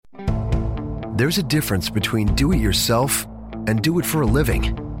There's a difference between do it yourself and do it for a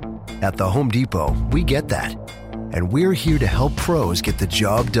living. At the Home Depot, we get that. And we're here to help pros get the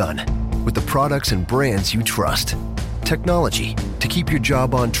job done with the products and brands you trust. Technology to keep your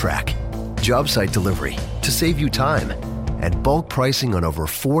job on track. Job site delivery to save you time. And bulk pricing on over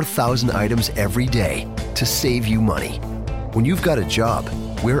 4,000 items every day to save you money. When you've got a job,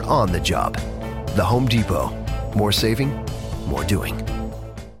 we're on the job. The Home Depot. More saving, more doing.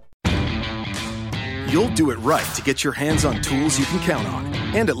 You'll do it right to get your hands on tools you can count on,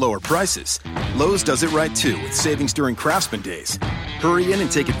 and at lower prices. Lowe's does it right too with savings during Craftsman Days. Hurry in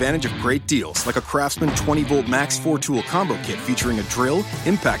and take advantage of great deals like a Craftsman 20-volt Max 4-tool combo kit featuring a drill,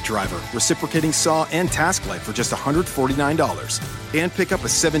 impact driver, reciprocating saw, and task light for just $149. And pick up a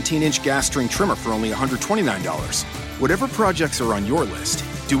 17-inch gas string trimmer for only $129. Whatever projects are on your list,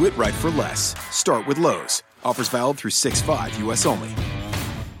 do it right for less. Start with Lowe's. Offers valid through 6/5 U.S. only.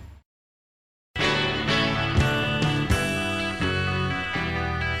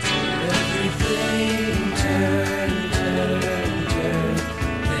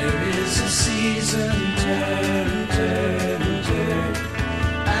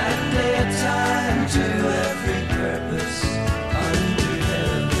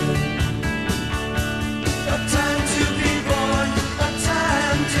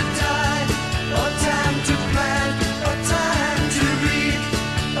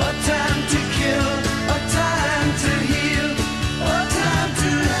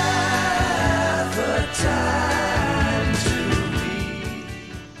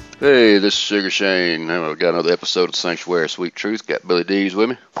 Hey, this is Sugar Shane. I've got another episode of Sanctuary of Sweet Truth. Got Billy Dees with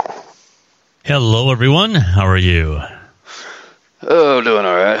me. Hello, everyone. How are you? Oh, doing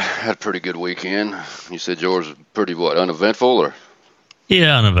all right. Had a pretty good weekend. You said yours was pretty, uneventful? Or?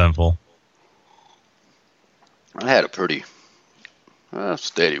 Yeah, uneventful. I had a pretty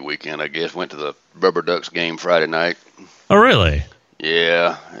steady weekend, I guess. Went to the Rubber Ducks game Friday night. Oh, really?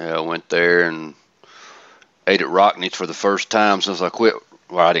 Yeah, I went there and ate at Rockney's for the first time since I quit.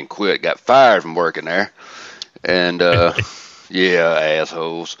 Well, I didn't quit. Got fired from working there. And, yeah,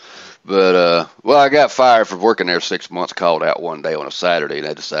 assholes. But, I got fired for working there 6 months, called out one day on a Saturday, and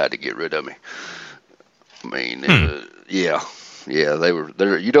they decided to get rid of me. I mean, yeah,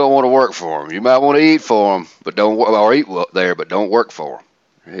 they're, you don't want to work for them. You might want to eat for them, but eat there, but don't work for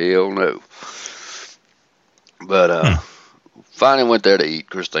them. Hell no. But, finally went there to eat.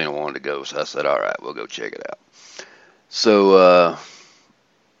 Christina wanted to go, so I said, all right, we'll go check it out. So,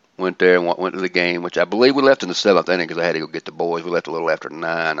 went there and went to the game, which I believe we left in the 7th inning because I had to go get the boys. We left a little after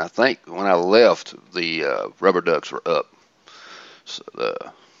 9. I think when I left, the Rubber Ducks were up. So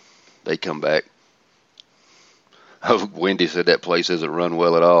they come back. Wendy said that place isn't run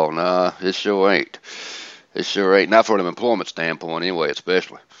well at all. Nah, it sure ain't. It sure ain't. Not from an employment standpoint anyway,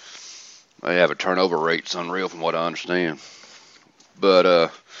 especially. They have a turnover rate that's unreal from what I understand.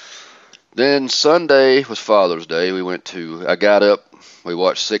 But then Sunday was Father's Day. I got up. We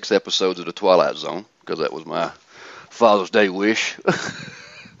watched 6 episodes of The Twilight Zone because that was my Father's Day wish.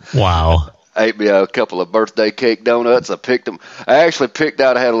 Wow. Ate me a couple of birthday cake donuts. I picked them. I actually picked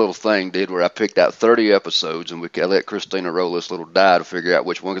out, I had a little thing, where I picked out 30 episodes, and I let Christina roll this little die to figure out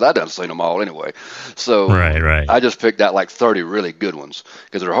which one, because I done seen them all anyway. So right. I just picked out like 30 really good ones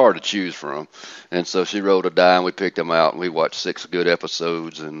because they're hard to choose from. And so she rolled a die, and we picked them out, and we watched 6 good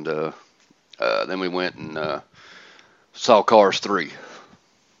episodes, and then we went and saw Cars 3.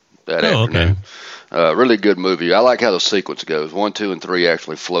 That afternoon. Okay. Really good movie. I like how the sequence goes. 1, 2, and 3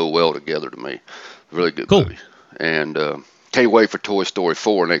 actually flow well together to me. Really good movie. And can't wait for Toy Story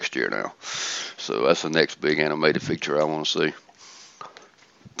 4 next year now. So that's the next big animated feature I want to see.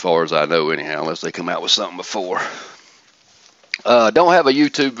 As far as I know anyhow, unless they come out with something before. Don't have a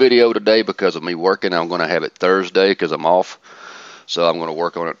YouTube video today because of me working. I'm going to have it Thursday because I'm off. So I'm going to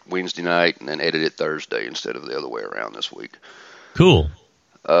work on it Wednesday night and then edit it Thursday instead of the other way around this week. Cool.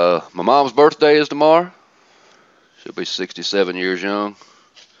 My mom's birthday is tomorrow. She'll be 67 years young.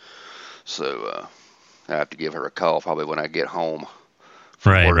 So I have to give her a call probably when I get home.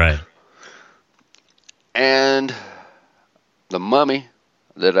 Right. And The Mummy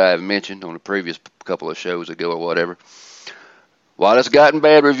that I have mentioned on the previous couple of shows ago or whatever, while it's gotten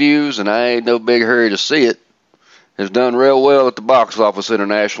bad reviews and I ain't no big hurry to see it, has done real well at the box office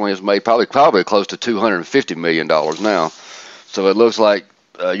internationally. Has made probably close to $250 million now. So it looks like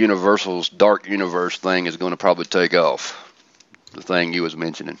Universal's Dark Universe thing is going to probably take off. The thing you was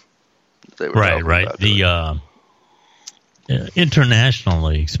mentioning. Right. The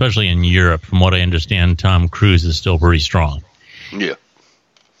internationally, especially in Europe, from what I understand, Tom Cruise is still pretty strong. Yeah.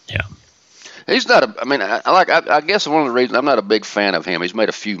 Yeah. He's not I guess one of the reasons I'm not a big fan of him. He's made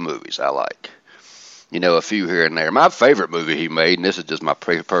a few movies I like. a few here and there. My favorite movie he made, and this is just my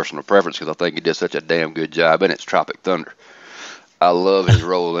personal preference because I think he did such a damn good job, and it's Tropic Thunder. I love his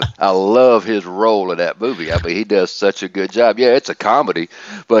role. I love his role in that movie. I mean, he does such a good job. Yeah, it's a comedy,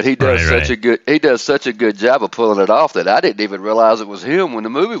 but he does such a good job of pulling it off that I didn't even realize it was him when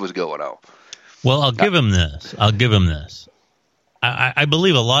the movie was going on. Well, I'll give him this. I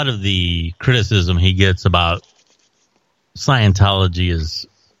believe a lot of the criticism he gets about Scientology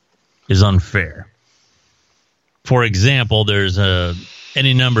is unfair. For example, there's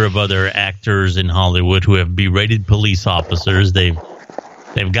any number of other actors in Hollywood who have berated police officers. They've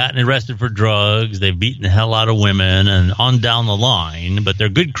gotten arrested for drugs. They've beaten the hell out of women and on down the line. But they're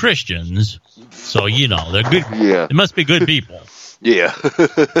good Christians, so they're good. Yeah, they must be good people. Yeah.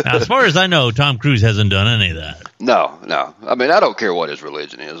 Now, as far as I know, Tom Cruise hasn't done any of that. No. I mean, I don't care what his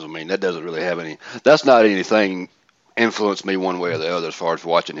religion is. I mean, that doesn't really have any. That's not anything influenced me one way or the other as far as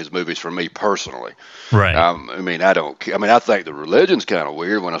watching his movies for me personally. Right. I think the religion's kind of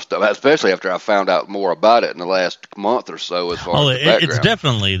weird especially after I found out more about it in the last month or so as far as the background. It's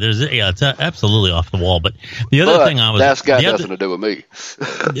definitely, it's absolutely off the wall. But the other thing that's got nothing to do with me.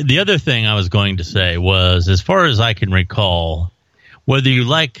 The other thing I was going to say was, as far as I can recall, whether you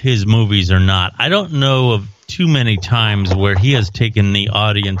like his movies or not, I don't know of too many times where he has taken the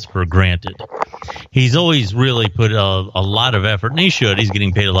audience for granted. He's always really put a lot of effort, and he should. He's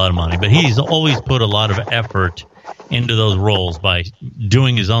getting paid a lot of money, but he's always put a lot of effort into those roles by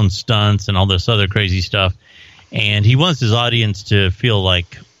doing his own stunts and all this other crazy stuff. And he wants his audience to feel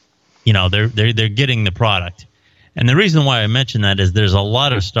like, they're getting the product. And the reason why I mention that is there's a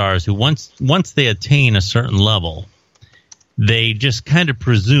lot of stars who once they attain a certain level, they just kind of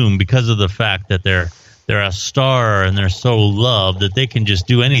presume, because of the fact that they're a star and they're so loved, that they can just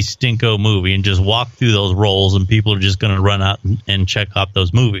do any stinko movie and just walk through those roles and people are just going to run out and check out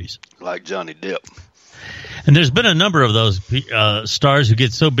those movies. Like Johnny Depp. And there's been a number of those stars who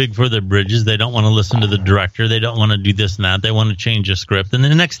get so big for their bridges, they don't want to listen to the director. They don't want to do this and that. They want to change a script. And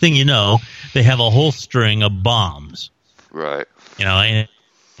then the next thing you know, they have a whole string of bombs. Right. And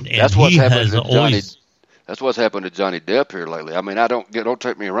that's what's happened to Johnny. That's what's happened to Johnny Depp here lately. I mean, don't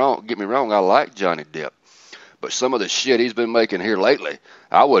get me wrong. I like Johnny Depp. But some of the shit he's been making here lately,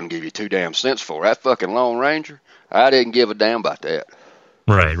 I wouldn't give you 2 damn cents for. That fucking Lone Ranger, I didn't give a damn about that.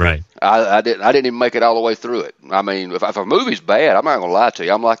 Right. I didn't even make it all the way through it. I mean, if a movie's bad, I'm not going to lie to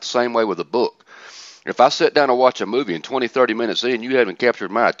you. I'm like the same way with a book. If I sit down and watch a movie and 20, 30 minutes in, you haven't captured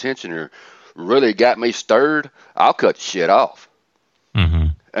my attention or really got me stirred, I'll cut the shit off. Mm-hmm.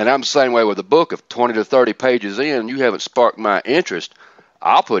 And I'm the same way with a book. If 20 to 30 pages in, you haven't sparked my interest,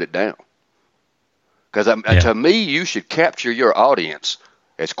 I'll put it down. Because to me, you should capture your audience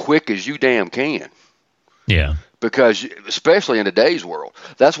as quick as you damn can. Yeah. Because, especially in today's world,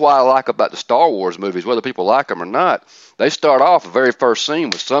 that's why I like about the Star Wars movies, whether people like them or not, they start off the very first scene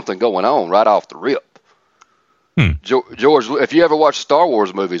with something going on right off the rip. George, if you ever watch Star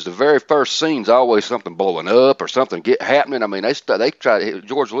Wars movies, the very first scene's always something blowing up or something happening. I mean,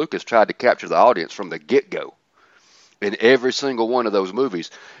 George Lucas tried to capture the audience from the get-go in every single one of those movies.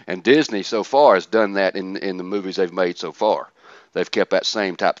 And Disney so far has done that in the movies they've made so far. They've kept that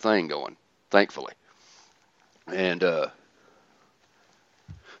same type thing going, thankfully. And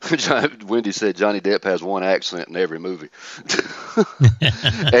Wendy said Johnny Depp has one accent in every movie.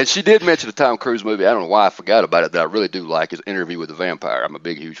 And she did mention the Tom Cruise movie. I don't know why I forgot about it, that I really do like his Interview with the Vampire. I'm a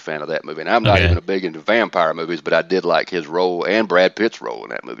big, huge fan of that movie. And I'm not even a big into vampire movies, but I did like his role and Brad Pitt's role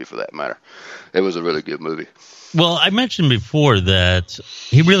in that movie for that matter. It was a really good movie. Well, I mentioned before that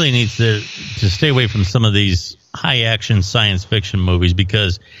he really needs to stay away from some of these high-action science fiction movies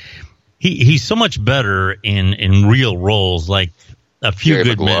because he's so much better in real roles, like A Few Jerry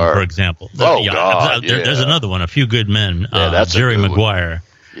Good Maguire. Men, for example. God, There's another one, A Few Good Men. That's Jerry Maguire.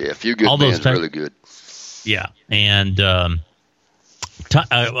 Yeah, A Few Good Men is really good. Yeah, and from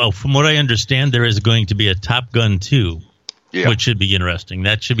what I understand, there is going to be a Top Gun 2, which should be interesting.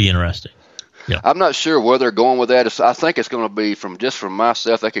 That should be interesting. Yeah. I'm not sure where they're going with that. I think it's going to be from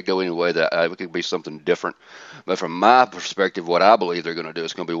myself. That could go any way. It could be something different. But from my perspective, what I believe they're going to do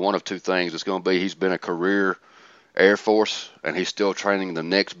is going to be one of two things. It's going to be he's been a career Air Force and he's still training the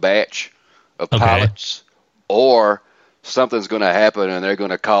next batch of pilots, or something's going to happen and they're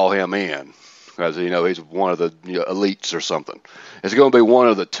going to call him in because he's one of the elites or something. It's going to be one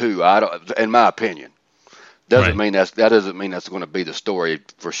of the two. In my opinion, doesn't mean that's going to be the story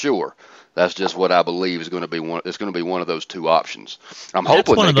for sure. That's just what I believe is going to be one. It's going to be one of those two options. I'm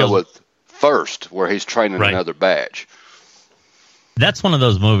hoping they go with first, where he's training another batch. That's one of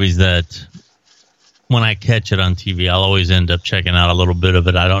those movies that when I catch it on TV, I'll always end up checking out a little bit of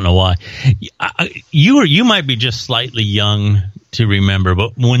it. I don't know why. You might be just slightly young to remember,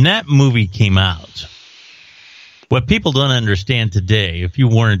 but when that movie came out, what people don't understand today, if you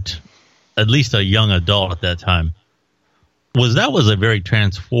weren't at least a young adult at that time, was a very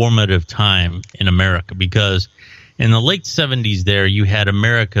transformative time in America, because in the late 70s there, you had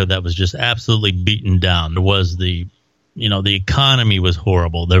America that was just absolutely beaten down. There was the economy was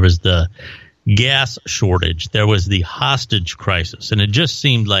horrible. There was the gas shortage. There was the hostage crisis. And it just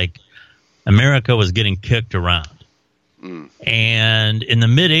seemed like America was getting kicked around. And in the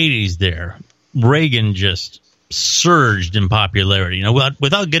mid-'80s there, Reagan just surged in popularity.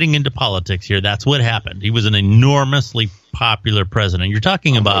 Without getting into politics here, that's what happened. He was an enormously popular president. You're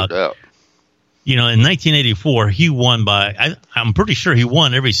talking about, in 1984, he won I'm pretty sure he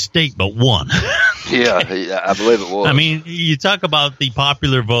won every state but one. Yeah, I believe it was. I mean, you talk about the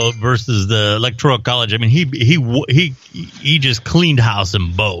popular vote versus the electoral college. I mean, he just cleaned house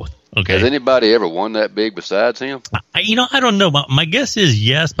in both. Okay. Has anybody ever won that big besides him? I don't know. My guess is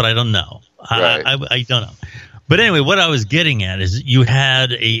yes, but I don't know. Right. I don't know. But anyway, what I was getting at is you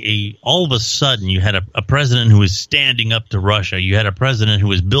had all of a sudden you had a president who was standing up to Russia. You had a president who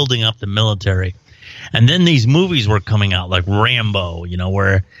was building up the military. And then these movies were coming out like Rambo,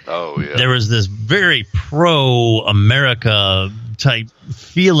 where there was this very pro-America type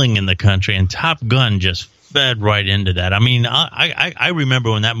feeling in the country, and Top Gun just fed right into that. I mean, I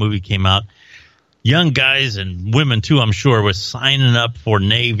remember when that movie came out, young guys and women too, I'm sure, were signing up for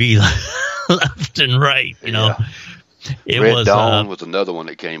Navy left and right, Yeah. Red Dawn was another one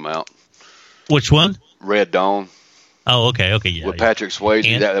that came out. Which one? Red Dawn. Oh, okay, yeah. With Patrick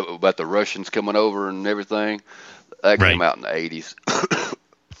Swayze, about the Russians coming over and everything. That came out in the 80s.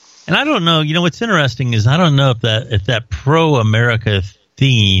 And I don't know, what's interesting is I don't know if that pro-America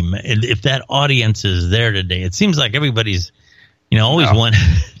theme, if that audience is there today. It seems like everybody's, always want to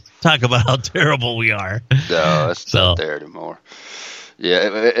talk about how terrible we are. No, that's not there anymore.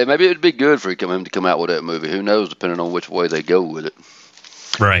 Yeah, maybe it would be good for him to come out with that movie. Who knows, depending on which way they go with it.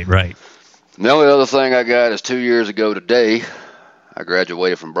 Right. And the only other thing I got is 2 years ago today, I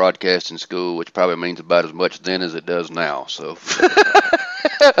graduated from broadcasting school, which probably means about as much then as it does now. So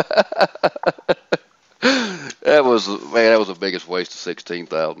that was the biggest waste of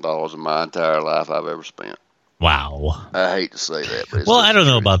 $16,000 in my entire life I've ever spent. Wow. I hate to say that, but I don't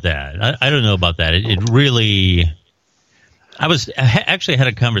know about that. I don't know about that. It really. I actually had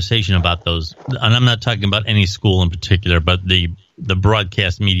a conversation about those, and I'm not talking about any school in particular, but the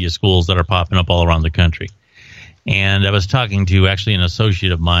broadcast media schools that are popping up all around the country. And I was talking to actually an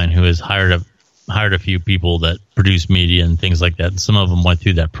associate of mine who has hired a few people that produce media and things like that. And some of them went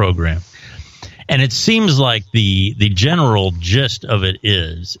through that program. And it seems like the general gist of it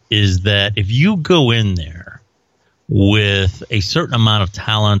is that if you go in there with a certain amount of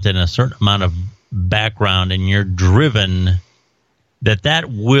talent and a certain amount of background and you're driven, that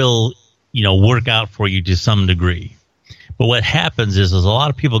will, work out for you to some degree. But what happens is a lot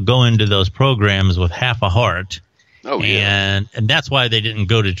of people go into those programs with half a heart. Oh, yeah. And that's why they didn't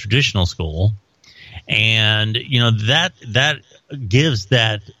go to traditional school. And, that gives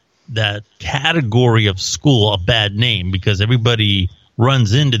that category of school a bad name, because everybody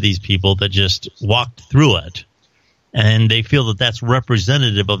runs into these people that just walked through it. And they feel that that's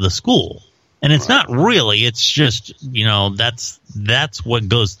representative of the school. And it's not really. It's just, that's what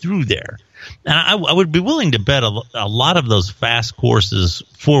goes through there. And I would be willing to bet a lot of those fast courses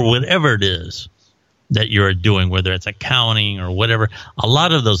for whatever it is that you're doing, whether it's accounting or whatever, a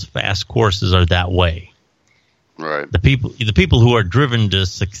lot of those fast courses are that way. Right. The people who are driven to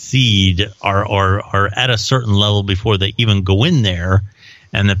succeed are at a certain level before they even go in there,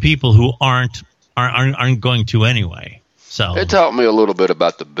 and the people who aren't going to anyway. So it taught me a little bit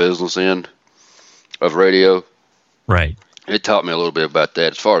about the business end of radio. Right. It taught me a little bit about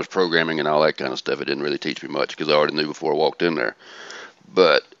that. As far as programming and all that kind of stuff, it didn't really teach me much because I already knew before I walked in there.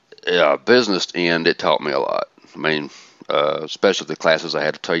 But business end, it taught me a lot. I mean, especially the classes I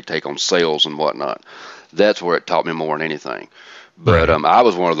had to take on sales and whatnot. That's where it taught me more than anything. But I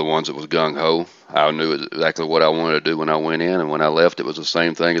was one of the ones that was gung-ho. I knew exactly what I wanted to do when I went in, and when I left, it was the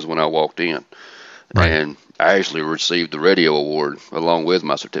same thing as when I walked in. Right. And I actually received the radio award along with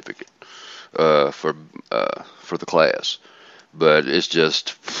my certificate for the class. But it's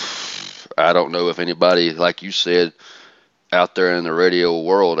just, I don't know if anybody, like you said, out there in the radio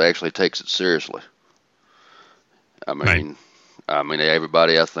world actually takes it seriously. I mean,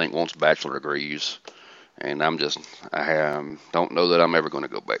 everybody I think wants bachelor degrees, and I don't know that I'm ever going to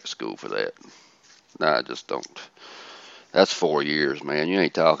go back to school for that. No, I just don't. That's 4 years, man. You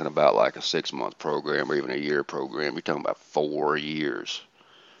ain't talking about like a 6-month program or even a year program. You're talking about 4 years.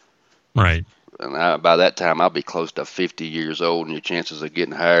 Right. And by that time, I'll be close to 50 years old, and your chances of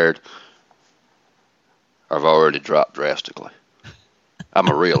getting hired have already dropped drastically. I'm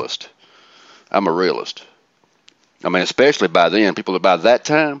a realist. I mean, especially by then, people by that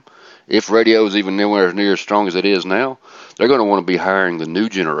time, if radio is even nowhere near as strong as it is now, they're going to want to be hiring the new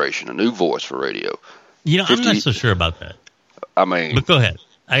generation, a new voice for radio. You know, I'm not so sure about that. I mean, but go ahead,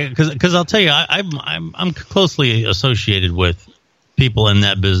 because I'll tell you, I'm closely associated with people in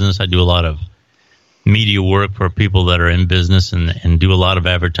that business. I do a lot of media work for people that are in business and do a lot of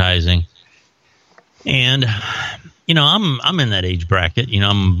advertising. And you know, I'm in that age bracket. You know,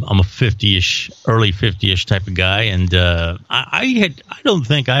 I'm a 50-ish, early 50-ish type of guy, and I don't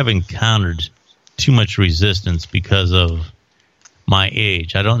think I've encountered too much resistance because of my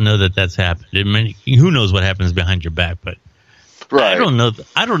age. I don't know that that's happened. I mean, who knows what happens behind your back, but right. I don't know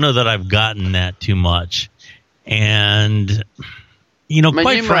that I've gotten that too much. And you know, I mean,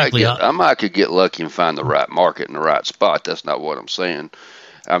 quite frankly, I might could get lucky and find the right market in the right spot. That's not what I'm saying.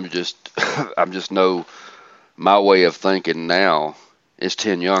 I'm just know my way of thinking now is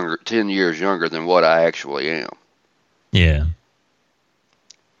 10 years younger than what I actually am. Yeah.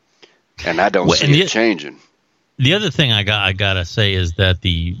 And I don't see it changing. The other thing I gotta say is that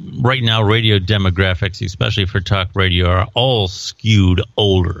right now radio demographics, especially for talk radio, are all skewed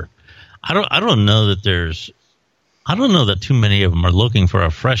older. I don't know that too many of them are looking for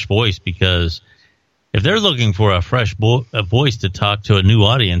a fresh voice, because if they're looking for a fresh voice to talk to a new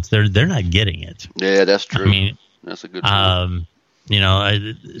audience, they're not getting it. Yeah, that's true. I mean, that's a good point. You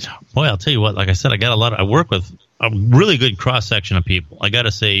know, I'll tell you what. Like I said, I work with a really good cross section of people. I got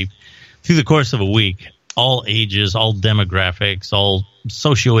to say, through the course of a week, all ages, all demographics, all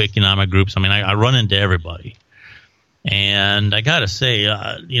socioeconomic groups. I mean, I run into everybody. And I got to say,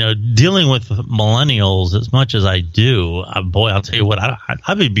 you know, dealing with millennials as much as I do, boy, I'll tell you what,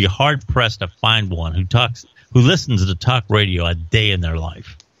 I would be hard pressed to find one who listens to talk radio a day in their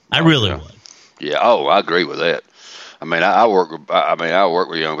life. I really would. Yeah. Oh, I agree with that. I mean, I work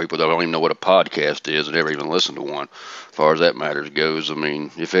with young people that don't even know what a podcast is and never even listen to one. As far as that matter goes, I mean,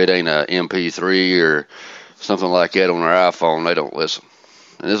 if it ain't a MP3 or something like that on their iPhone, they don't listen.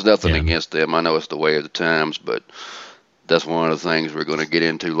 And there's nothing against them. I know it's the way of the times, but that's one of the things we're going to get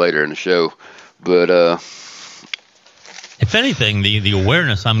into later in the show. But if anything, the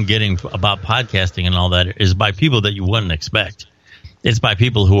awareness I'm getting about podcasting and all that is by people that you wouldn't expect. It's by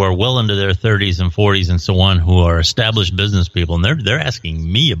people who are well into their 30s and 40s and so on, who are established business people, and they're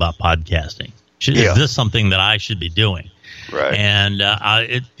asking me about podcasting. Is this something that I should be doing? Right. And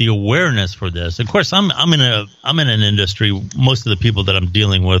the awareness for this. Of course, I'm in an industry. Most of the people that I'm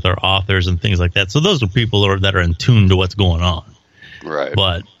dealing with are authors and things like that. So those are people that are in tune to what's going on. Right.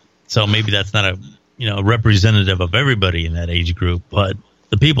 But so maybe that's not a representative of everybody in that age group. But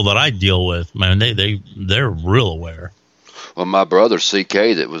the people that I deal with, man, they're real aware. Well, my brother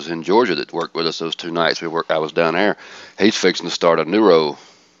CK that was in Georgia that worked with us those 2 nights I was down there, he's fixing to start a neuro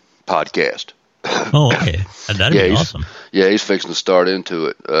podcast. Oh, okay. That'd be awesome. Yeah, he's fixing to start into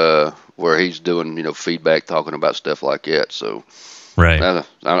it, where he's doing, feedback, talking about stuff like that. So, right.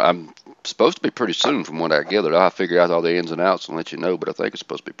 I'm supposed to be pretty soon from what I gathered. I'll figure out all the ins and outs and let you know, but I think it's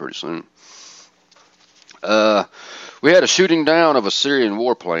supposed to be pretty soon. We had a shooting down of a Syrian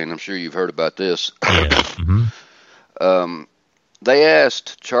warplane. I'm sure you've heard about this. Yeah. Mm-hmm. They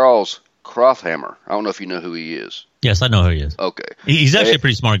asked Charles Krauthammer. I don't know if you know who he is. Yes, I know who he is. Okay. He's actually a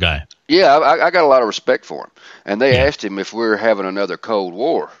pretty smart guy. Yeah, I got a lot of respect for him. And they asked him if we're having another Cold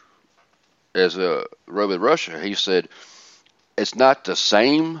War with Russia. He said, it's not the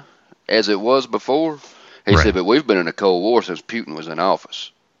same as it was before. He said, but we've been in a Cold War since Putin was in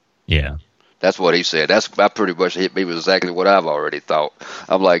office. Yeah. That's what he said. That pretty much hit me with exactly what I've already thought.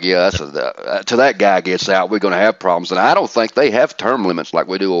 I'm like, till that guy gets out, we're going to have problems. And I don't think they have term limits like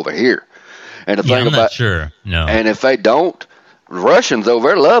we do over here. And the thing I'm not sure. No. And if they don't, Russians over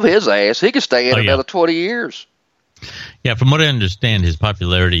there love his ass. He could stay in another 20 years. Yeah, from what I understand, his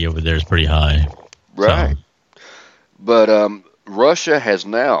popularity over there is pretty high. Right. So. But Russia has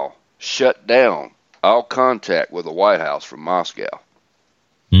now shut down all contact with the White House from Moscow.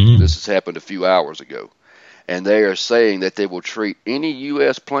 Mm-hmm. This has happened a few hours ago. And they are saying that they will treat any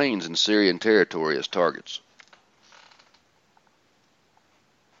U.S. planes in Syrian territory as targets.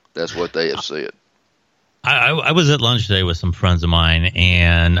 That's what they have said. I was at lunch today with some friends of mine,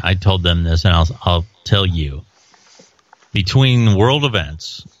 and I told them this, and I'll tell you. Between world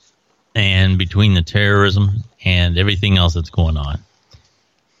events and between the terrorism and everything else that's going on,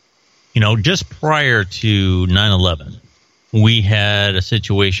 just prior to 9/11, we had a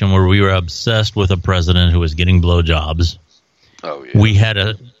situation where we were obsessed with a president who was getting blowjobs. Oh yeah.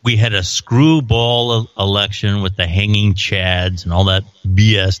 We had a screwball election with the hanging chads and all that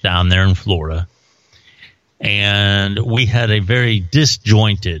BS down there in Florida. And we had a very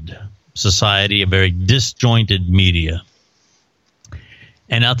disjointed society, a very disjointed media.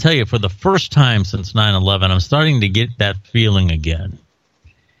 And I'll tell you, for the first time since 9/11, I'm starting to get that feeling again.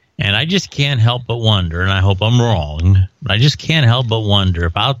 And I just can't help but wonder, and I hope I'm wrong, but I just can't help but wonder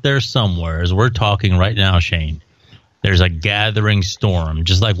if out there somewhere, as we're talking right now, Shane, there's a gathering storm,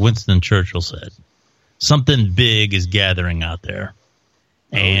 just like Winston Churchill said. Something big is gathering out there.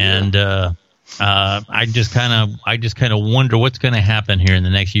 And I just kind of wonder what's going to happen here in the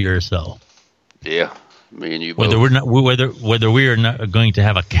next year or so. Yeah, me and you both. Whether we are not going to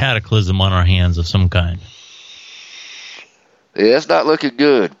have a cataclysm on our hands of some kind. Yeah, it's not looking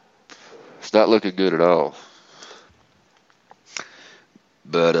good. It's not looking good at all.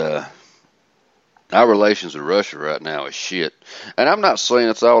 But our relations with Russia right now is shit. And I'm not saying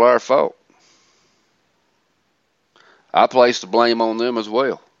it's all our fault. I place the blame on them as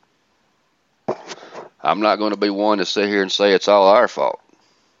well. I'm not going to be one to sit here and say it's all our fault.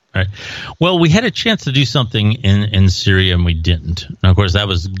 Right. Well, we had a chance to do something in Syria, and we didn't. And of course, that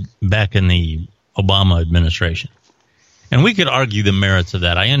was back in the Obama administration. And we could argue the merits of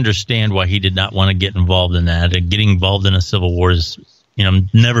that. I understand why he did not want to get involved in that. And getting involved in a civil war is,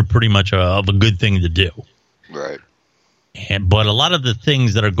 never pretty much of a good thing to do. Right. But a lot of the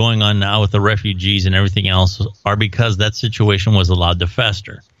things that are going on now with the refugees and everything else are because that situation was allowed to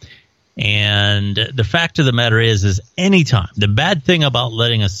fester. And the fact of the matter is anytime, the bad thing about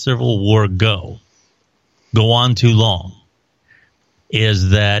letting a civil war go on too long, is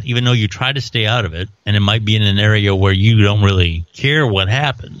that even though you try to stay out of it, and it might be in an area where you don't really care what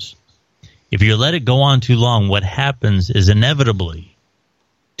happens, if you let it go on too long, what happens is inevitably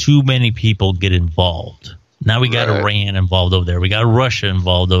too many people get involved. Now we got Iran involved over there. We got Russia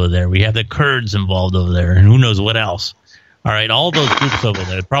involved over there. We have the Kurds involved over there, and who knows what else. All right, all those groups over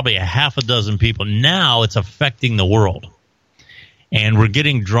there, probably a half a dozen people. Now it's affecting the world, and we're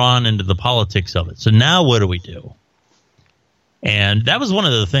getting drawn into the politics of it. So now what do we do? And that was one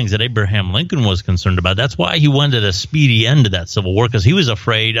of the things that Abraham Lincoln was concerned about. That's why he wanted a speedy end to that Civil War, because he was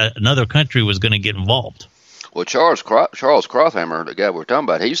afraid another country was going to get involved. Well, Charles Krauthammer, the guy we're talking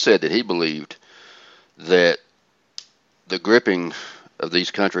about, he said that he believed that the gripping of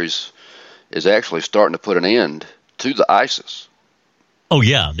these countries is actually starting to put an end to the ISIS. Oh,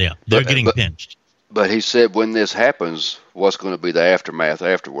 yeah. They're getting pinched. But he said when this happens, what's going to be the aftermath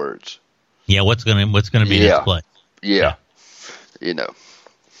afterwards? Yeah, what's going to be next play? Yeah.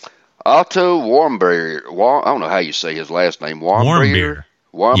 Otto Warmbier. I don't know how you say his last name. Warmbier.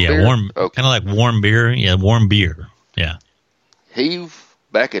 Yeah, kind of like warm beer. Yeah, warm beer. Yeah. He,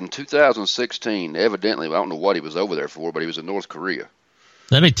 back in 2016, evidently, I don't know what he was over there for, but he was in North Korea.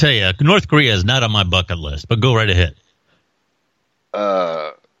 Let me tell you, North Korea is not on my bucket list, but go right ahead.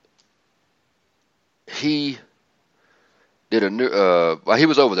 He did he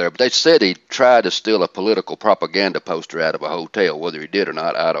was over there, but they said he tried to steal a political propaganda poster out of a hotel. Whether he did or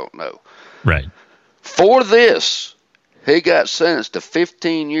not, I don't know. Right. For this, he got sentenced to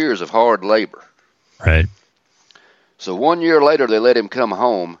 15 years of hard labor. Right. So 1 year later, they let him come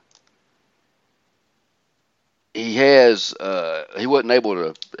home. He wasn't able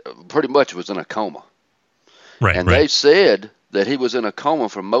to, pretty much was in a coma. Right. And they said that he was in a coma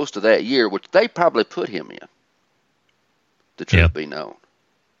for most of that year, which they probably put him in. The truth be known.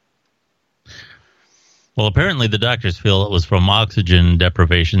 Well, apparently the doctors feel it was from oxygen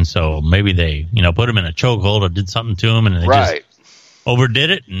deprivation, so maybe they, put him in a chokehold or did something to him, and they just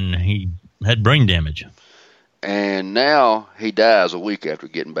overdid it, and he had brain damage. And now he dies a week after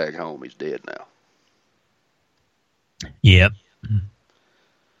getting back home. He's dead now. Yep.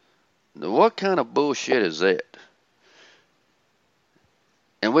 Now, what kind of bullshit is that?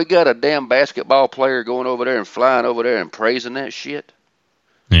 And we got a damn basketball player going over there and flying over there and praising that shit?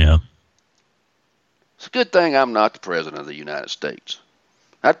 Yeah. It's a good thing I'm not the president of the United States.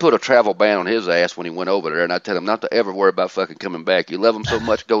 I'd put a travel ban on his ass when he went over there, and I'd tell him not to ever worry about fucking coming back. You love him so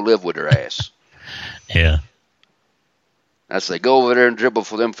much, go live with their ass. Yeah. I'd say, go over there and dribble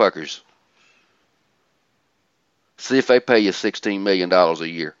for them fuckers. See if they pay you $16 million a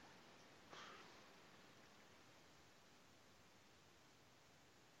year.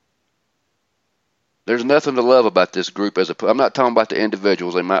 There's nothing to love about this group. I'm not talking about the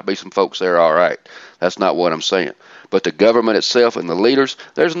individuals. There might be some folks there, all right. That's not what I'm saying. But the government itself and the leaders,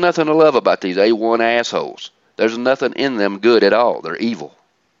 there's nothing to love about these A1 assholes. There's nothing in them good at all. They're evil.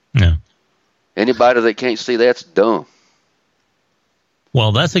 Yeah. Anybody that can't see that's dumb.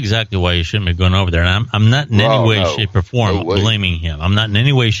 Well, that's exactly why you shouldn't be going over there. And I'm not in any way, shape, or form blaming him. I'm not in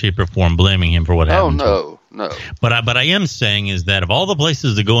any way, shape, or form blaming him for what happened. Oh, no. But I am saying is that of all the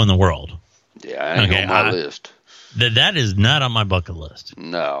places to go in the world, I ain't on my list. That is not on my bucket list.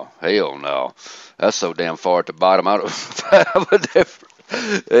 No, hell no. That's so damn far at the bottom. I don't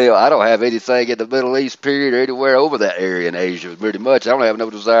have anything in the Middle East, period, or anywhere over that area in Asia, pretty much. I don't have no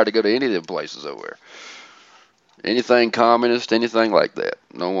desire to go to any of them places over there. Anything communist, anything like that.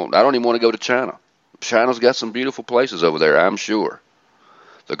 No, I don't even want to go to China. China's got some beautiful places over there, I'm sure.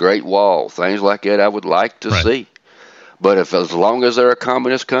 The Great Wall, things like that I would like to see. But as long as they're a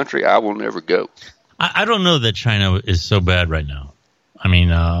communist country, I will never go. I don't know that China is so bad right now. I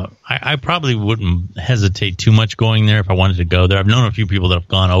mean, I probably wouldn't hesitate too much going there if I wanted to go there. I've known a few people that have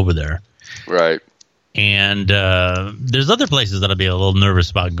gone over there. Right. And there's other places that I'd be a little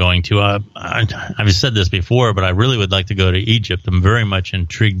nervous about going to. I've said this before, but I really would like to go to Egypt. I'm very much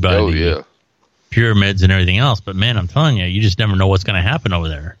intrigued by the pyramids and everything else. But, man, I'm telling you, you just never know what's going to happen over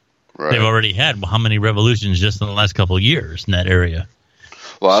there. Right. They've already had how many revolutions just in the last couple of years in that area.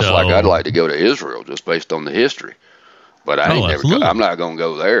 Well, I'd like to go to Israel just based on the history. But I'm not going to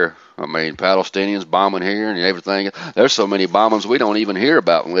go there. I mean, Palestinians bombing here and everything. There's so many bombings we don't even hear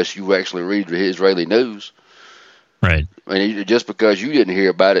about unless you actually read the Israeli news. Right. I mean, just because you didn't hear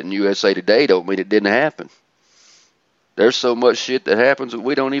about it in USA Today don't mean it didn't happen. There's so much shit that happens that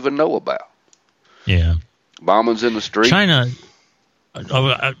we don't even know about. Yeah. Bombings in the street. China.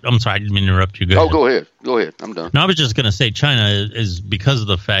 I'm sorry, I didn't mean to interrupt you. Go ahead. I'm done. No, I was just going to say China is because of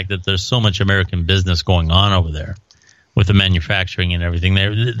the fact that there's so much American business going on over there. With the manufacturing and everything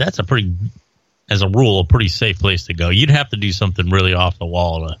there, that's as a rule, a pretty safe place to go. You'd have to do something really off the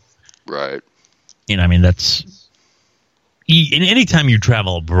wall to, right? I mean, that's anytime you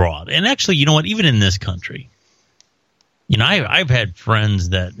travel abroad, and actually, you know what? Even in this country, I've had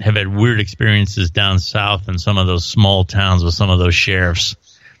friends that have had weird experiences down south in some of those small towns with some of those sheriffs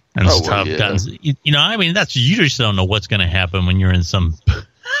and stuff. Yeah. I mean, you just don't know what's going to happen when you're in some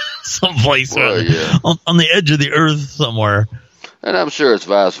place on the edge of the earth somewhere. And I'm sure it's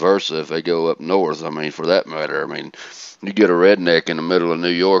vice versa if they go up north. I mean, for that matter. I mean, you get a redneck in the middle of New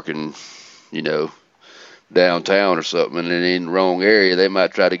York and, downtown or something, and in the wrong area, they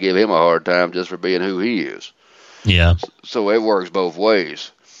might try to give him a hard time just for being who he is. Yeah. So it works both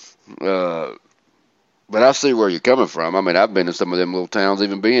ways. But I see where you're coming from. I mean, I've been in some of them little towns,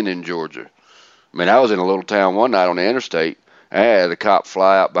 even being in Georgia. I mean, I was in a little town one night on the interstate. I had a cop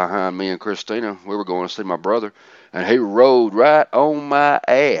fly out behind me and Christina. We were going to see my brother, and he rode right on my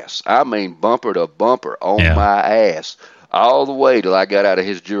ass. I mean, bumper to bumper on my ass, all the way till I got out of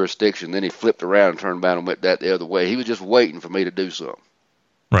his jurisdiction. Then he flipped around and turned around and went the other way. He was just waiting for me to do something.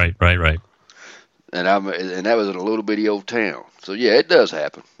 Right. And that was in a little bitty old town. So yeah, it does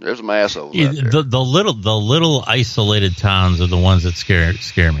happen. There's some assholes out there. The little isolated towns are the ones that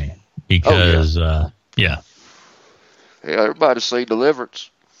scare me because Yeah, everybody see Deliverance.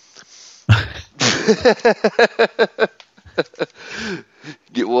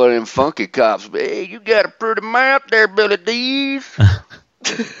 Get one of them funky cops. Hey, you got a pretty mouth there, Billy Dees.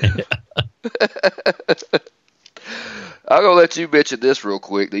 I'm going to let you mention this real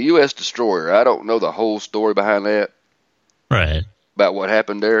quick. The U.S. Destroyer. I don't know the whole story behind that. Right. About what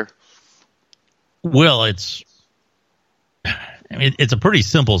happened there. Well, it's a pretty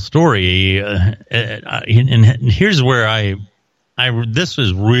simple story. And here's where this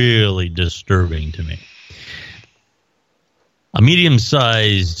was really disturbing to me. A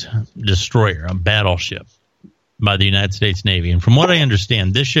medium-sized destroyer, a battleship by the United States Navy. And from what I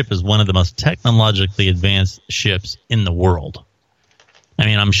understand, this ship is one of the most technologically advanced ships in the world. I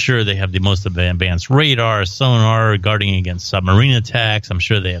mean, I'm sure they have the most advanced radar, sonar, guarding against submarine attacks. I'm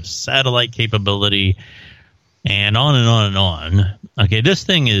sure they have satellite capability, and on and on and on. Okay, this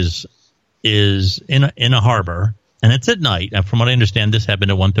thing is in a harbor, and it's at night. And from what I understand, this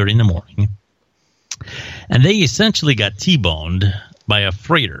happened at 1:30 in the morning. And they essentially got T-boned by a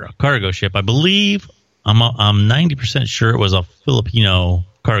freighter, a cargo ship. I believe, I'm 90% sure it was a Filipino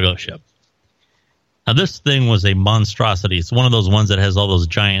cargo ship. Now, this thing was a monstrosity. It's one of those ones that has all those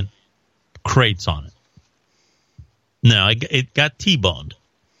giant crates on it. No, it got T-boned.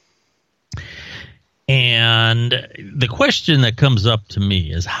 And the question that comes up to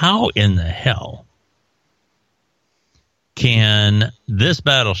me is, how in the hell can this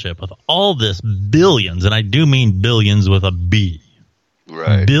battleship with all this billions, and I do mean billions with a B,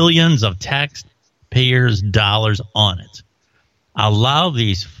 right, billions of taxpayers' dollars on it, allow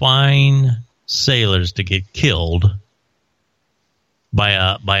these fine sailors to get killed by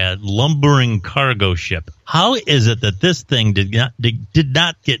a lumbering cargo ship. How is it that this thing did not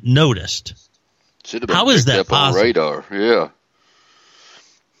get noticed? Should have been How is picked that up possible? on radar. Yeah.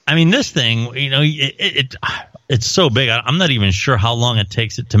 I mean, this thing, it's so big. I'm not even sure how long it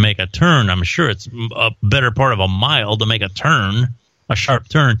takes it to make a turn. I'm sure it's a better part of a mile to make a sharp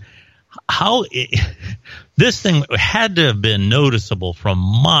turn. This thing had to have been noticeable from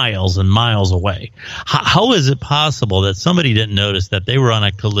miles and miles away. How is it possible that somebody didn't notice that they were on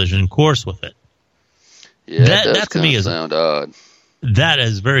a collision course with it? Yeah, that to me sound odd. That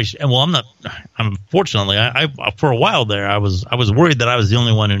is very well. Unfortunately, I for a while there, I was worried that I was the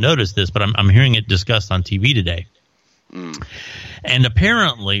only one who noticed this, but I'm hearing it discussed on TV today. And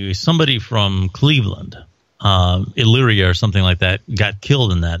apparently, somebody from Cleveland, Illyria or something like that, got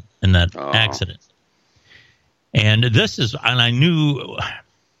killed in that accident. And I knew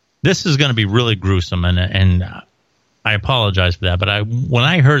this is going to be really gruesome, and I apologize for that. But when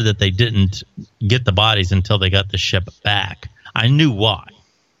I heard that they didn't get the bodies until they got the ship back, I knew why,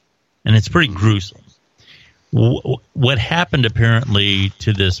 and it's pretty gruesome. What happened apparently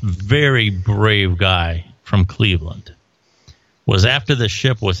to this very brave guy from Cleveland was after the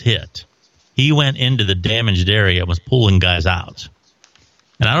ship was hit, he went into the damaged area and was pulling guys out.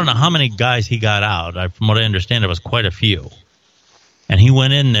 And I don't know how many guys he got out. From what I understand, it was quite a few. And he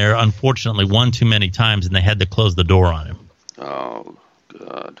went in there, unfortunately, one too many times, and they had to close the door on him. Oh,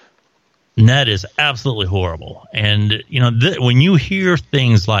 God. And that is absolutely horrible. And, when you hear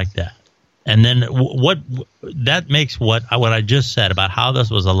things like that, and then that makes what I just said about how this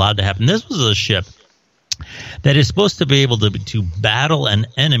was allowed to happen. This was a ship that is supposed to be able to battle an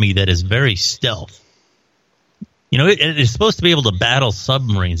enemy that is very stealth. It is supposed to be able to battle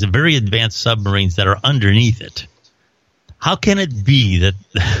submarines, very advanced submarines that are underneath it. How can it be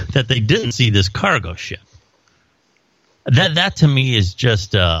that they didn't see this cargo ship? That to me is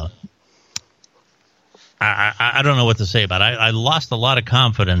just I don't know what to say about it. I lost a lot of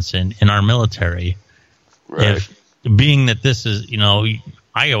confidence in our military. Right. Being that this is,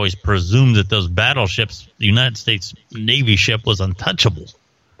 I always presumed that those battleships, the United States Navy ship, was untouchable.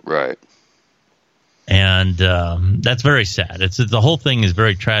 Right. And that's very sad. The whole thing is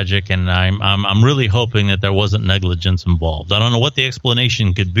very tragic, and I'm really hoping that there wasn't negligence involved. I don't know what the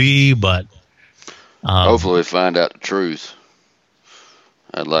explanation could be, but hopefully we find out the truth.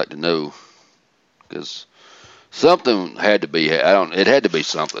 I'd like to know, because something had to be. It had to be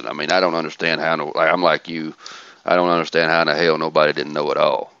something. I mean, I don't understand how. I'm like you. I don't understand how in the hell nobody didn't know it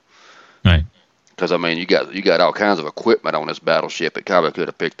all. Right. Because, I mean, you got all kinds of equipment on this battleship. It probably could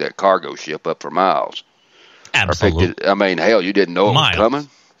have picked that cargo ship up for miles. Absolutely. Hell, you didn't know it was coming.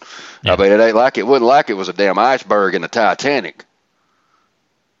 Yeah. I mean, it wasn't like it was a damn iceberg in the Titanic.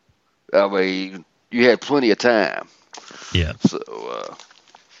 I mean, you had plenty of time. Yeah. So,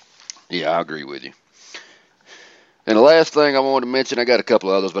 yeah, I agree with you. And the last thing I wanted to mention, I got a couple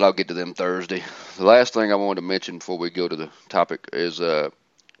of others, but I'll get to them Thursday. The last thing I wanted to mention before we go to the topic is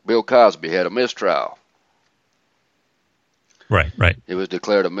Bill Cosby had a mistrial. Right. It was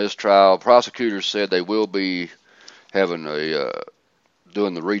declared a mistrial. Prosecutors said they will be having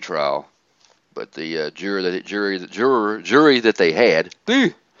doing the retrial, but the jury that they had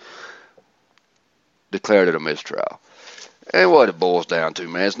declared it a mistrial. And what it boils down to,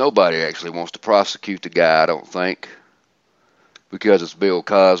 man, is nobody actually wants to prosecute the guy, I don't think, because it's Bill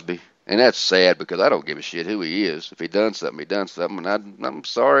Cosby. And that's sad, because I don't give a shit who he is. If he done something, he done something. And I'm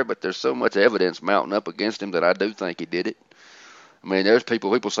sorry, but there's so much evidence mounting up against him that I do think he did it. I mean, there's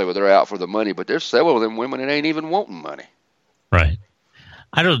people say, well, they're out for the money, but there's several of them women that ain't even wanting money. Right.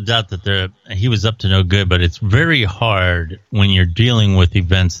 I don't doubt that he was up to no good, but it's very hard when you're dealing with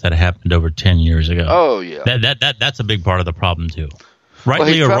events that happened over 10 years ago. Oh, yeah. That's a big part of the problem, too.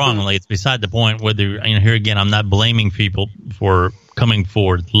 Rightly or wrongly, it's beside the point whether, here again, I'm not blaming people for coming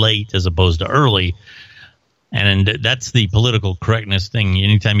forward late as opposed to early. And that's the political correctness thing.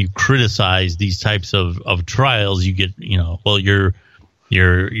 Anytime you criticize these types of trials, you get, well, you're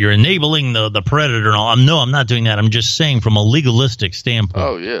enabling the predator and all. No, I'm not doing that. I'm just saying from a legalistic standpoint.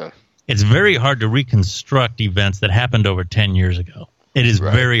 Oh, yeah. It's very hard to reconstruct events that happened over 10 years ago. It is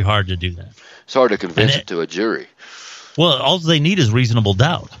very hard to do that. It's hard to convince it to a jury. Well, all they need is reasonable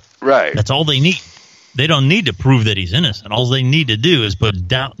doubt. Right. That's all they need. They don't need to prove that he's innocent. All they need to do is put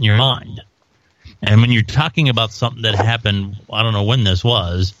doubt in your mind. And when you're talking about something that happened, I don't know when this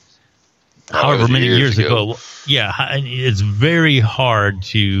was, however many years ago. Yeah, it's very hard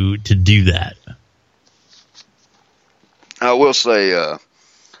to do that. I will say,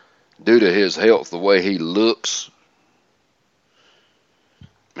 due to his health, the way he looks,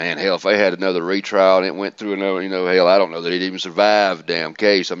 Man, hell, if they had another retrial and it went through another, hell, I don't know that he'd even survive the damn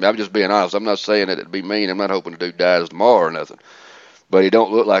case. I mean, I'm just being honest. I'm not saying that it'd be mean. I'm not hoping the dude dies tomorrow or nothing. But he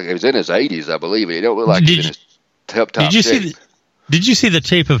don't look like he was in his 80s, I believe. He don't look like he's in his top shape. Did you see the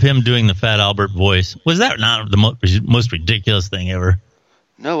tape of him doing the Fat Albert voice? Was that not the most ridiculous thing ever?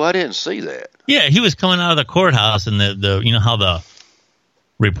 No, I didn't see that. Yeah, he was coming out of the courthouse, and the how the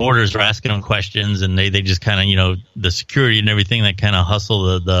reporters were asking him questions, and they just kind of, the security and everything, that kind of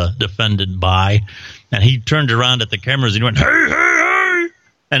hustle the defendant by, and he turned around at the cameras and he went, hey,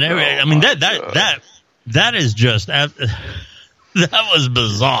 hey, hey, and that is just that was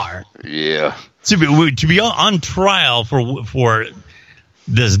bizarre. Yeah, to be on trial for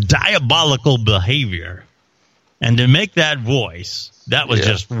this diabolical behavior, and to make that voice, that was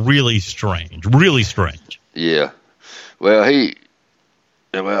just really strange. Yeah, well,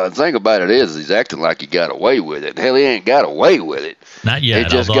 the thing about it is he's acting like he got away with it. Hell, he ain't got away with it. Not yet. He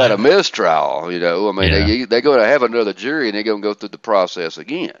just got a mistrial, I mean, they're going to have another jury, and they're going to go through the process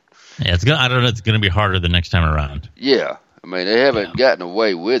again. Yeah, I don't know. It's going to be harder the next time around. Yeah. I mean, they haven't gotten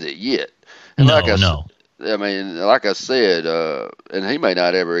away with it yet. And no. I mean, like I said, and he may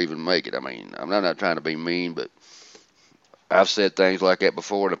not ever even make it. I mean, I'm not trying to be mean, but I've said things like that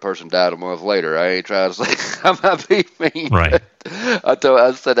before, and a person died a month later. I ain't trying to say I might be mean. Right.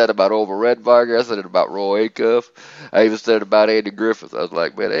 I said that about Orville Redenbacher. I said it about Roy Acuff. I even said it about Andy Griffith. I was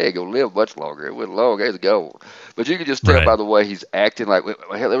like, man, they ain't going to live much longer. It went long. It's gone. But you can just tell by the way he's acting. Like,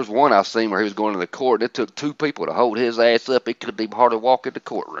 hell, there was one I seen where he was going to the court, and it took two people to hold his ass up. He couldn't even hardly walk in the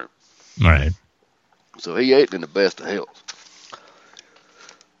courtroom. Right. So he ain't in the best of health.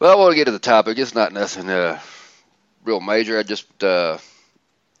 But I want to get to the topic. It's not nothing real major. I just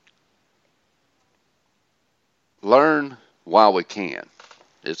learn while we can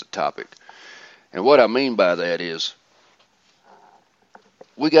is the topic. And what I mean by that is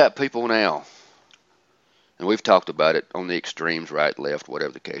we got people now, and we've talked about it on the extremes, right, left,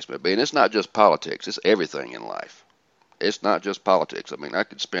 whatever the case may be. And it's not just politics. It's everything in life. It's not just politics. I mean, I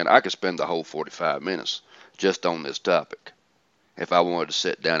could spend the whole 45 minutes just on this topic if I wanted to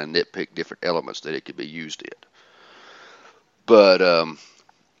sit down and nitpick different elements that it could be used in. But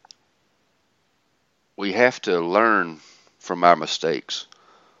we have to learn from our mistakes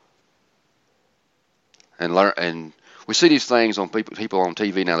and learn. And we see these things on people on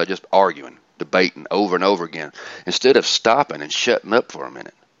TV now. They're just arguing, debating over and over again instead of stopping and shutting up for a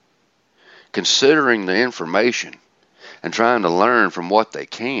minute, considering the information and trying to learn from what they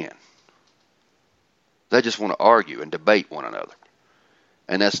can. They just want to argue and debate one another,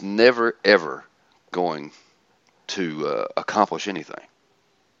 and that's never ever going to accomplish anything.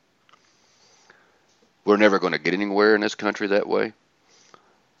 We're never going to get anywhere in this country that way.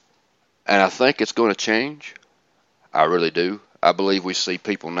 And I think it's going to change. I really do. I believe we see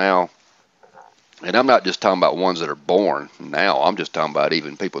people now, and I'm not just talking about ones that are born now. I'm just talking about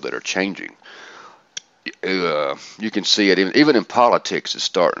even people that are changing. You can see it even in politics. It's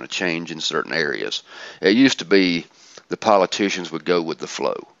starting to change in certain areas. It used to be the politicians would go with the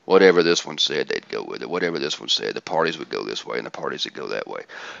flow. Whatever this one said, they'd go with it. Whatever this one said, the parties would go this way and the parties would go that way.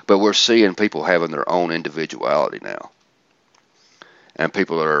 But we're seeing people having their own individuality now. And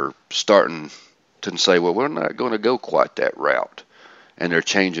people are starting to say, well, we're not going to go quite that route. And they're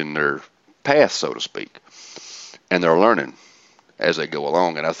changing their path, so to speak. And they're learning as they go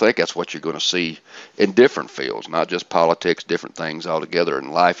along. And I think that's what you're going to see in different fields, not just politics, different things altogether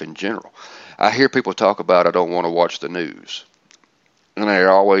in life in general. I hear people talk about, I don't want to watch the news. And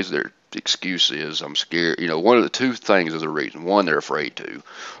they're always, their excuse is, I'm scared. One of the two things is a reason. One, they're afraid to.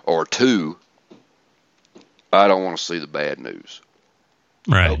 Or two, I don't want to see the bad news.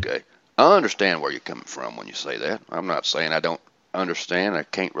 Right. Okay. I understand where you're coming from when you say that. I'm not saying I don't understand. I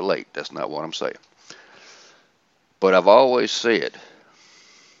can't relate. That's not what I'm saying. But I've always said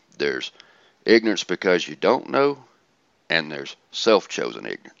there's ignorance because you don't know, and there's self-chosen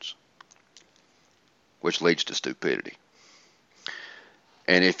ignorance, which leads to stupidity.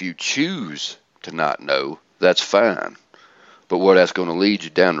 And if you choose to not know, that's fine. But where that's going to lead you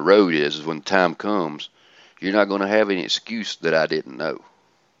down the road is when the time comes, you're not going to have any excuse that I didn't know,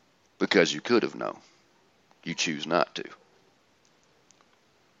 because you could have known. You choose not to.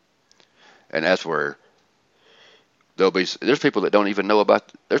 And that's where there's people that don't even know about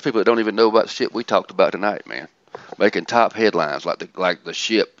shit we talked about tonight, man. Making top headlines like the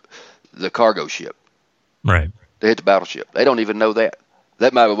ship, the cargo ship. Right. They hit the battleship. They don't even know that.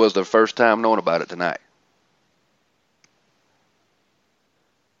 That might was their first time knowing about it tonight.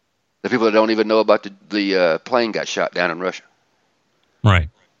 The people that don't even know about the plane got shot down in Russia. Right.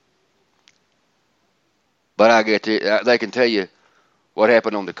 But they can tell you what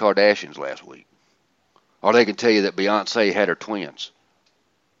happened on the Kardashians last week. Or they can tell you that Beyonce had her twins.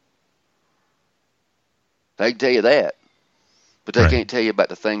 They can tell you that. But they can't tell you about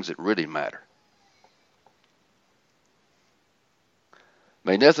the things that really matter.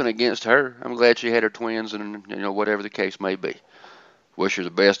 I mean, nothing against her. I'm glad she had her twins and, whatever the case may be. Wish her the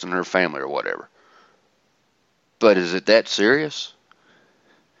best in her family or whatever. But is it that serious?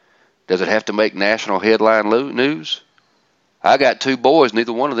 Does it have to make national headline news? I got 2 boys.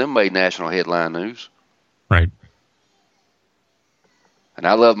 Neither one of them made national headline news. Right. And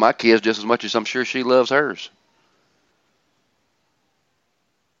I love my kids just as much as I'm sure she loves hers.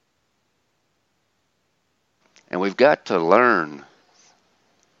 And we've got to learn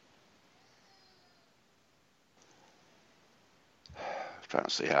trying to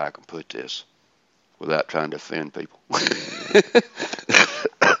see how I can put this without trying to offend people.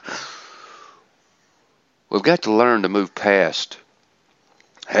 We've got to learn to move past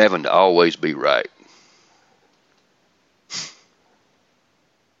having to always be right.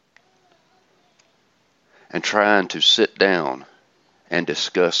 And trying to sit down and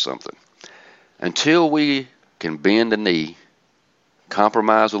discuss something. Until we can bend the knee,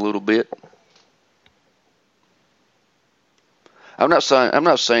 compromise a little bit. I'm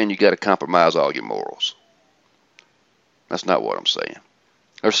not saying you got to compromise all your morals. That's not what I'm saying.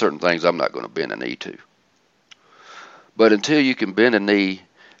 There's certain things I'm not going to bend a knee to. But until you can bend a knee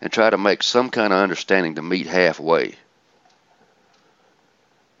and try to make some kind of understanding to meet halfway,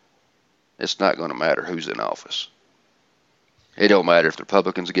 it's not going to matter who's in office. It don't matter if the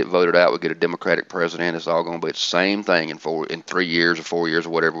Republicans get voted out, we get a Democratic president, it's all going to be the same thing in 3 years or 4 years or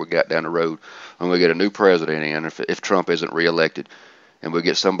whatever we got down the road. When we get a new president in, if Trump isn't reelected, and we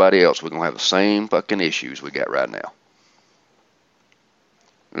get somebody else, we're going to have the same fucking issues we got right now.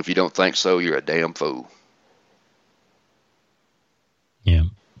 And if you don't think so, you're a damn fool. Yeah.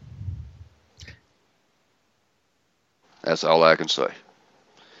 That's all I can say.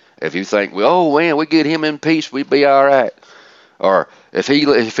 If you think, well, oh man, we get him impeached, we'd be all right. Or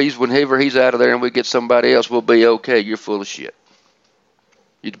whenever he's out of there and we get somebody else, we'll be okay. You're full of shit.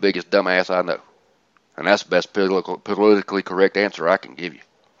 You're the biggest dumbass I know. And that's the best politically correct answer I can give you.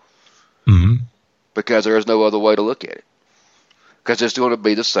 Mm-hmm. Because there is no other way to look at it. Because it's going to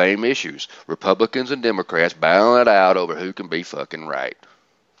be the same issues. Republicans and Democrats battling it out over who can be fucking right.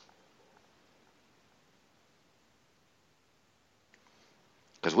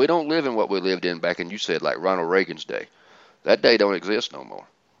 Because we don't live in what we lived in back in, you said, like Ronald Reagan's day. That day don't exist no more.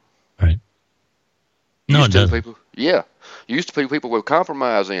 Right. No, it doesn't. Used to be people would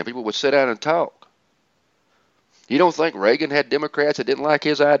compromise in. People would sit down and talk. You don't think Reagan had Democrats that didn't like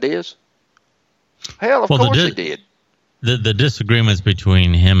his ideas? Hell, of course he did. The disagreements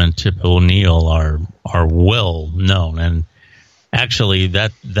between him and Tip O'Neill are well known, and actually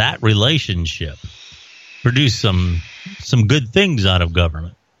that relationship produced some good things out of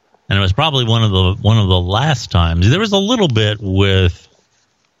government. And it was probably one of the last times. There was a little bit with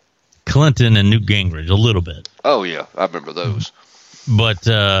Clinton and Newt Gingrich, a little bit. Oh yeah, I remember those. But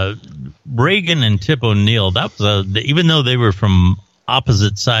Reagan and Tip O'Neill, that was even though they were from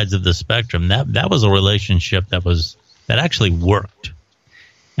opposite sides of the spectrum, that was a relationship that actually worked.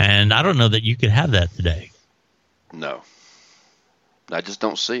 And I don't know that you could have that today. No, I just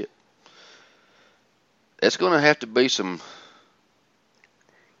don't see it. It's going to have to be some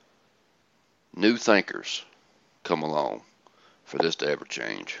new thinkers come along for this to ever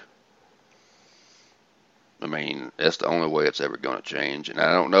change. I mean, that's the only way it's ever going to change. And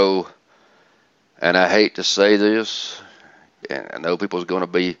I don't know, and I hate to say this, and I know people's going to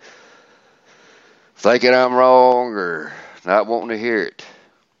be thinking I'm wrong or not wanting to hear it.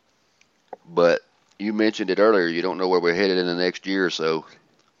 But you mentioned it earlier, you don't know where we're headed in the next year or so.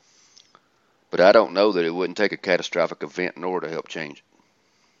 But I don't know that it wouldn't take a catastrophic event in order to help change it.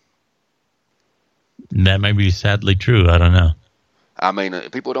 That may be sadly true. I don't know. I mean,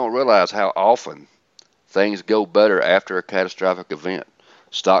 people don't realize how often things go better after a catastrophic event.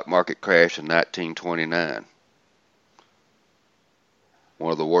 Stock market crash in 1929.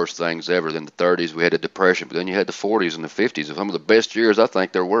 One of the worst things ever. In the 30s, we had a depression, but then you had the 40s and the 50s. Some of the best years I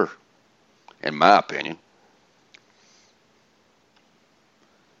think there were, in my opinion.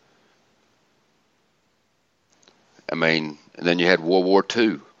 I mean, and then you had World War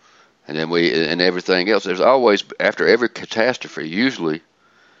II, and then and everything else. There's always, after every catastrophe, usually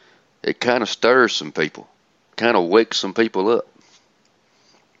it kind of stirs some people, kind of wakes some people up.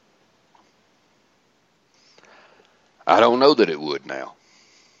 I don't know that it would now.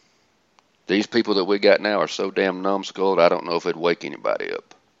 These people that we got now are so damn numbskulled, I don't know if it'd wake anybody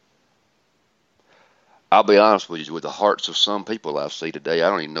up. I'll be honest with you, with the hearts of some people I see today, I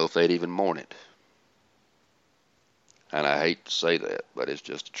don't even know if they'd even mourn it. And I hate to say that, but it's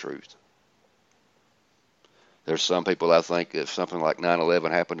just the truth. There's some people I think if something like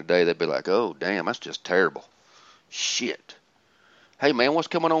 9/11 happened today, they'd be like, oh, damn, that's just terrible. Shit. Hey, man, what's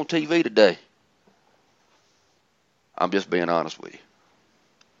coming on TV today? I'm just being honest with you.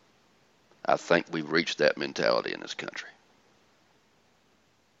 I think we've reached that mentality in this country.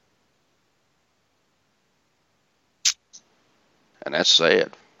 And that's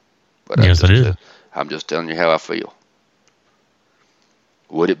sad. But yes, it is. I'm just telling you how I feel.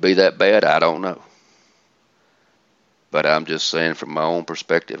 Would it be that bad? I don't know. But I'm just saying from my own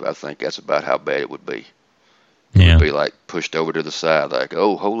perspective, I think that's about how bad it would be. It would be like pushed over to the side, like,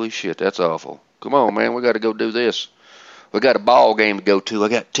 oh, holy shit, that's awful. Come on, man, we got to go do this. We got a ball game to go to. I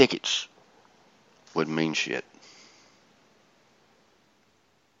got tickets. Wouldn't mean shit.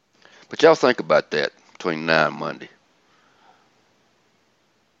 But y'all think about that between now and Monday.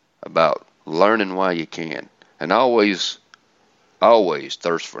 About learning while you can. And always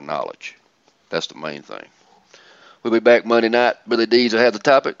thirst for knowledge. That's the main thing. We'll be back Monday night. Billy Dees will have the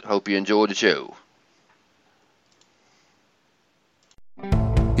topic. Hope you enjoyed the show.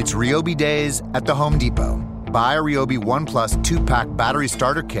 It's Ryobi Days at the Home Depot. Buy a Ryobi One Plus 2-pack battery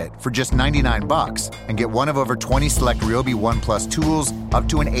starter kit for just $99 and get one of over 20 select Ryobi One Plus tools up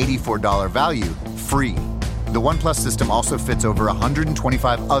to an $84 value free. The One Plus system also fits over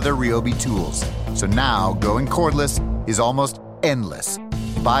 125 other Ryobi tools. So now going cordless is almost endless.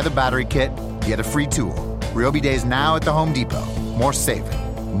 Buy the battery kit, get a free tool. Ryobi Days now at the Home Depot. More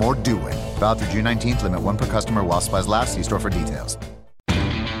saving, more doing. Valid through June 19th. Limit one per customer while supplies last. See store for details.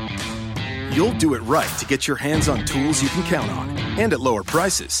 You'll do it right to get your hands on tools you can count on, and at lower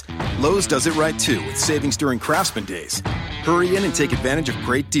prices. Lowe's does it right too with savings during Craftsman Days. Hurry in and take advantage of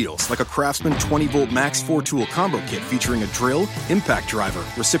great deals like a Craftsman 20-volt Max 4-tool combo kit featuring a drill, impact driver,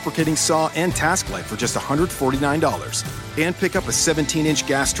 reciprocating saw, and task light for just $149. And pick up a 17-inch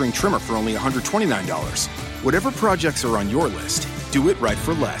gas string trimmer for only $129. Whatever projects are on your list, do it right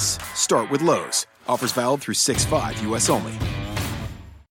for less. Start with Lowe's. Offers valid through 6/5 U.S. only.